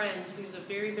have a friend who's a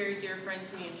very, very dear friend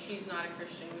to me, and she's not a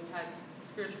Christian. We've had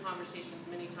spiritual conversations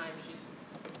many times. She's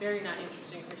very not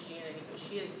interested in Christianity, but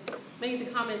she has made the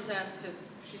comment to us because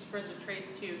she's friends with Trace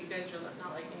too. You guys are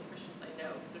not like any Christians I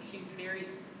know. So she's very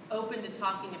open to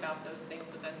talking about those things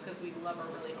with us because we love her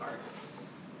really hard.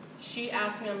 She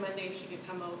asked me on Monday if she could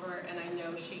come over, and I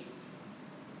know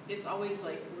it's always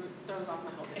like throws off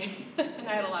my whole day. And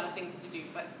I had a lot of things to do,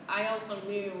 but I also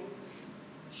knew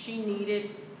she needed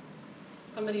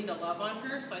somebody to love on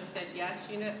her, so I said yes.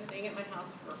 She ended up staying at my house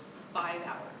for 5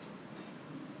 hours.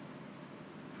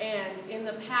 And in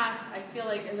the past, I feel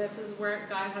like, and this is where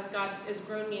God has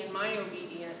grown me in my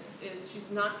obedience, is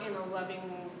she's not in a loving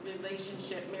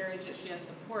relationship, marriage that she has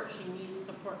support. She needs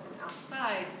support from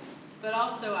outside. But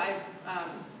also,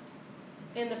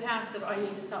 in the past said, I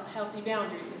need to set healthy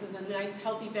boundaries. This is a nice,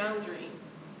 healthy boundary.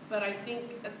 But I think,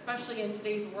 especially in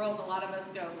today's world, a lot of us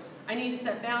go, I need to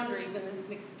set boundaries, and it's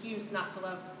an excuse not to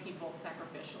love people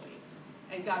sacrificially.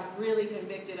 And God really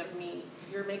convicted of me.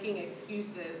 You're making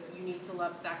excuses. You need to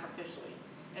love sacrificially.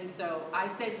 And so I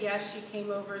said yes. She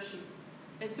came over.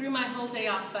 It threw my whole day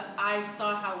off, but I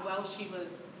saw how well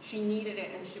she needed it,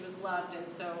 and she was loved. And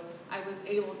so I was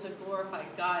able to glorify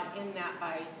God in that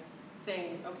by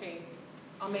saying, okay,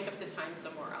 I'll make up the time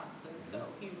somewhere else. And so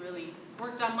he really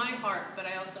worked on my heart, but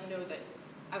I also know that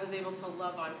I was able to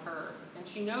love on her. And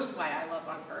she knows why I love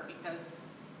on her, because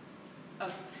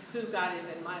of who God is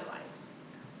in my life.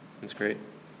 That's great.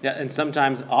 Yeah, and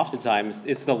oftentimes,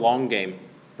 it's the long game,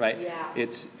 right? Yeah.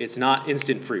 It's not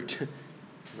instant fruit,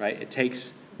 right? It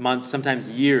takes months, sometimes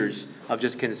years of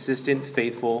just consistent,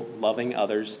 faithful, loving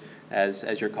others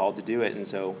as you're called to do it. And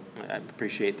so I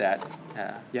appreciate that.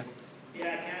 Yeah. Yeah,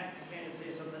 I can't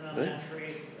say something on that,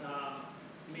 Trace.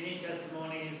 Many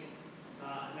testimonies,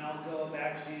 and I'll go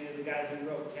back to the guys who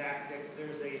wrote Tactics.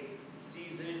 There's a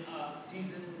season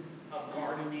of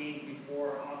gardening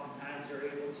before oftentimes you're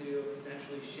able to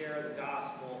potentially share the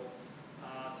gospel.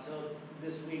 So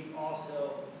this week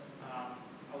also,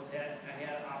 I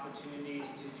had opportunities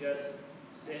to just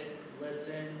sit,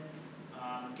 listen,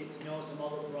 get to know some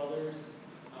other brothers,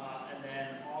 and then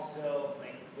also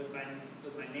like with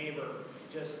my neighbor,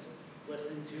 just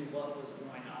listen to what was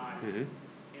going on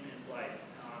in his life.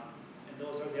 And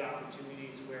those are the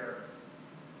opportunities where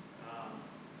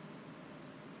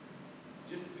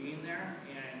just being there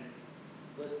and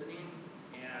listening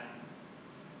and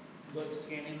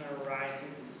scanning the horizon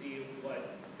to see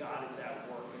what God is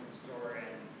at work in store,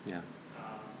 and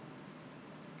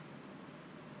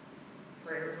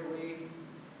prayerfully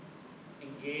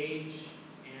engage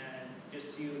and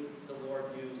just see the Lord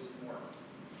do some work.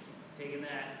 Taking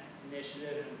that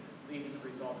initiative and leaving the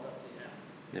results up to him.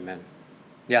 Amen.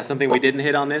 Yeah, something we didn't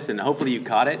hit on this, and hopefully you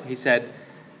caught it. He said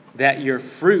that your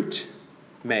fruit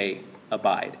may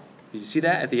abide. Did you see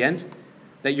that at the end?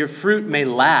 That your fruit may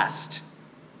last.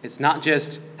 It's not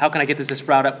just, how can I get this to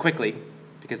sprout up quickly?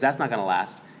 Because that's not going to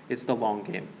last. It's the long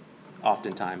game,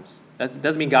 oftentimes. That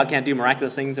doesn't mean God can't do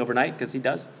miraculous things overnight, because he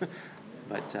does.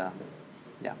 But,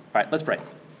 yeah. All right, let's pray.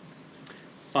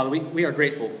 Father, we are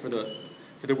grateful for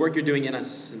the work you're doing in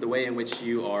us and the way in which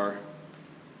you are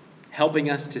helping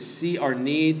us to see our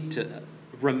need to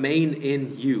remain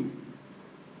in you,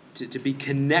 to be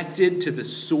connected to the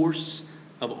source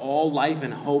of all life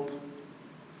and hope,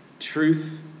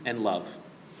 truth and love.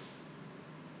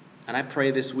 And I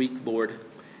pray this week, Lord,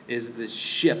 is this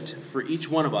shift for each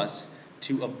one of us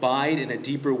to abide in a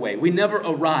deeper way. We never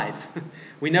arrive.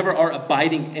 We never are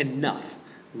abiding enough,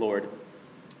 Lord.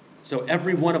 So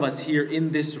every one of us here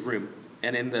in this room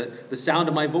and in the sound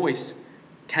of my voice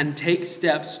can take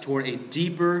steps toward a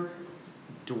deeper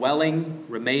dwelling,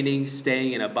 remaining,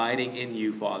 staying, and abiding in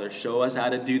you, Father. Show us how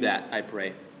to do that, I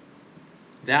pray,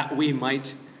 that we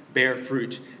might bear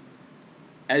fruit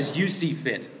as you see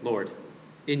fit, Lord,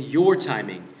 in your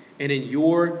timing and in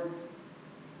your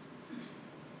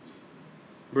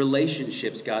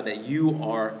relationships, God, that you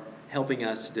are helping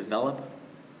us develop,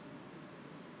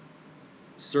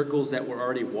 circles that we're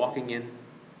already walking in.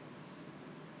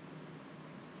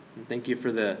 And thank you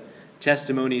for the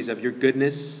testimonies of your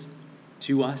goodness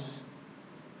to us.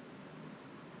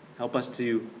 Help us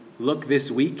to look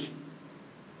this week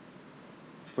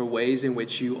for ways in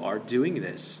which you are doing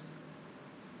this,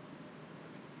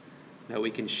 that we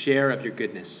can share of your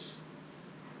goodness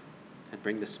and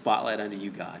bring the spotlight unto you,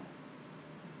 God.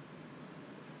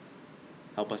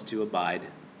 Help us to abide.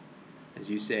 As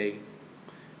you say,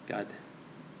 God,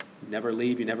 you never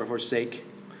leave, you never forsake.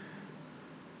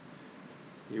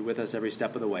 You're with us every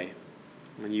step of the way.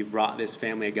 And you've brought this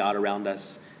family of God around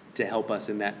us to help us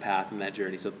in that path and that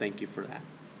journey. So thank you for that.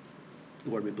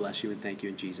 Lord, we bless you and thank you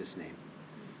in Jesus' name.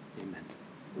 Amen.